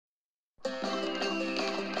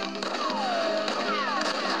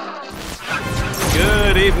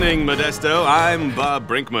evening, Modesto. I'm Bob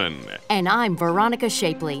Brinkman. And I'm Veronica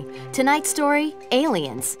Shapley. Tonight's story,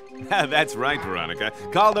 aliens. That's right, Veronica.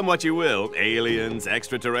 Call them what you will, aliens,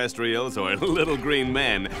 extraterrestrials, or little green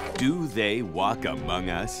men. Do they walk among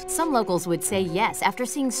us? Some locals would say yes after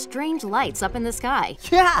seeing strange lights up in the sky.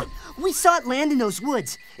 Yeah, we saw it land in those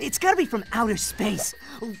woods. It's gotta be from outer space.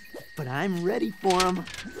 But I'm ready for them.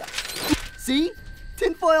 See?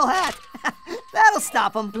 Tinfoil hat. That'll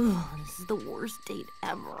stop them. This is the worst date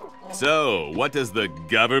ever. So, what does the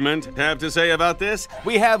government have to say about this?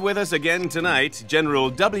 We have with us again tonight General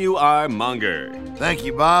W.R. Monger. Thank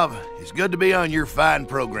you, Bob. It's good to be on your fine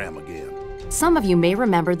program again. Some of you may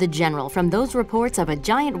remember the general from those reports of a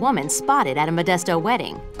giant woman spotted at a Modesto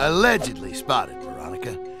wedding. Allegedly spotted,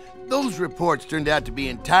 Veronica. Those reports turned out to be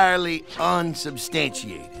entirely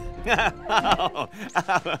unsubstantiated.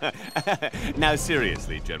 Now,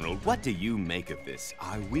 seriously, General, what do you make of this?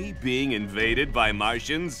 Are we being invaded by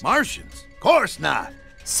Martians? Martians? Of course not.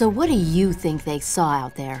 So what do you think they saw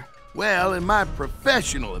out there? Well, in my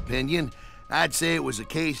professional opinion, I'd say it was a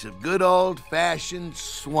case of good old-fashioned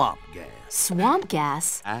swamp gas. Swamp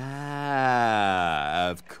gas? Ah,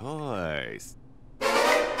 of course.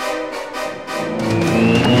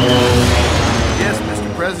 Yes,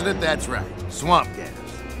 Mr. President, that's right. Swamp gas.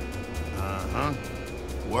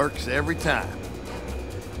 Works every time.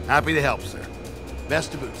 Happy to help, sir.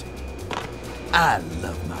 Best of bootsy. I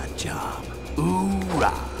love my job.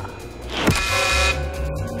 Ooh-rah.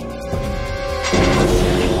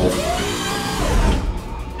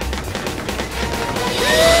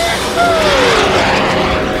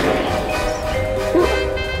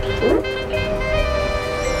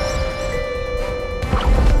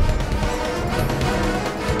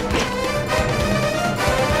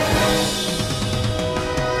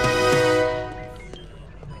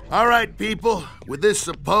 All right, people, with this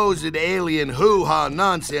supposed alien hoo-ha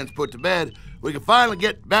nonsense put to bed, we can finally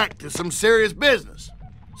get back to some serious business.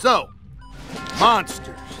 So,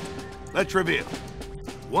 monsters. Let's reveal.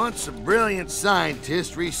 Once a brilliant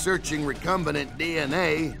scientist researching recombinant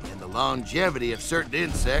DNA and the longevity of certain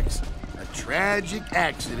insects, a tragic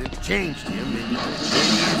accident changed him into a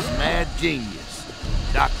genius, mad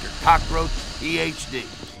genius, Dr. Cockroach, Ph.D.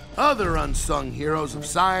 Other unsung heroes of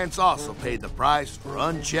science also paid the price for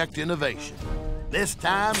unchecked innovation. This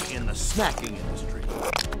time in the snacking industry,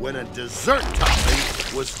 when a dessert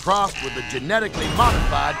topping was crossed with a genetically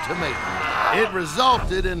modified tomato. It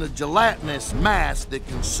resulted in a gelatinous mass that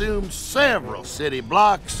consumed several city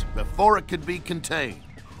blocks before it could be contained.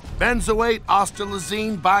 Benzoate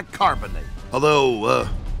ostylazine bicarbonate. Although,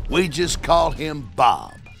 we just call him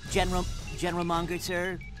Bob. General Monger,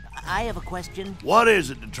 sir, I have a question. What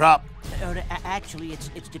is it, Detrop? Actually, it's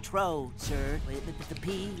Detro, sir. The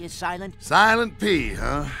P is silent. Silent P,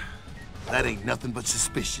 huh? That ain't nothing but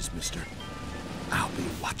suspicious, mister. I'll be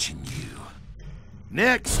watching you.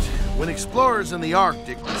 Next, when explorers in the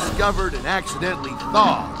Arctic discovered and accidentally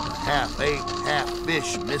thawed the half-ape,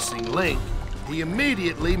 half-fish missing link, he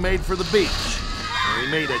immediately made for the beach, where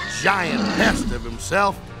he made a giant pest of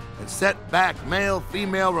himself and set back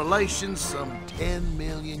male-female relations some 10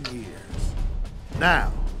 million years.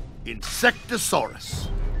 Now, Insectosaurus,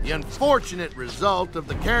 the unfortunate result of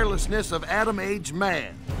the carelessness of Atom-Age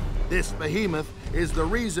man. This behemoth is the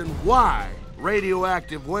reason why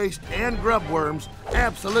radioactive waste and grub worms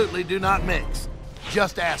absolutely do not mix.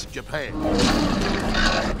 Just ask Japan.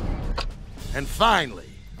 And finally,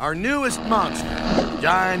 our newest monster,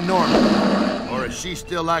 Ginormous, or as she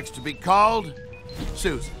still likes to be called,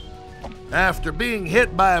 Susan. After being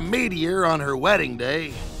hit by a meteor on her wedding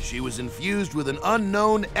day, she was infused with an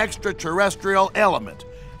unknown extraterrestrial element,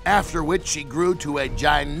 after which she grew to a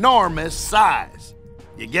ginormous size.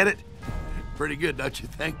 You get it? Pretty good, don't you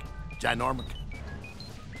think? Ginormic.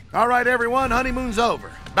 All right, everyone, honeymoon's over.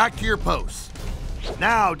 Back to your posts.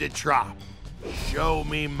 Now, Detrop, show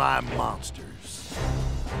me my monsters.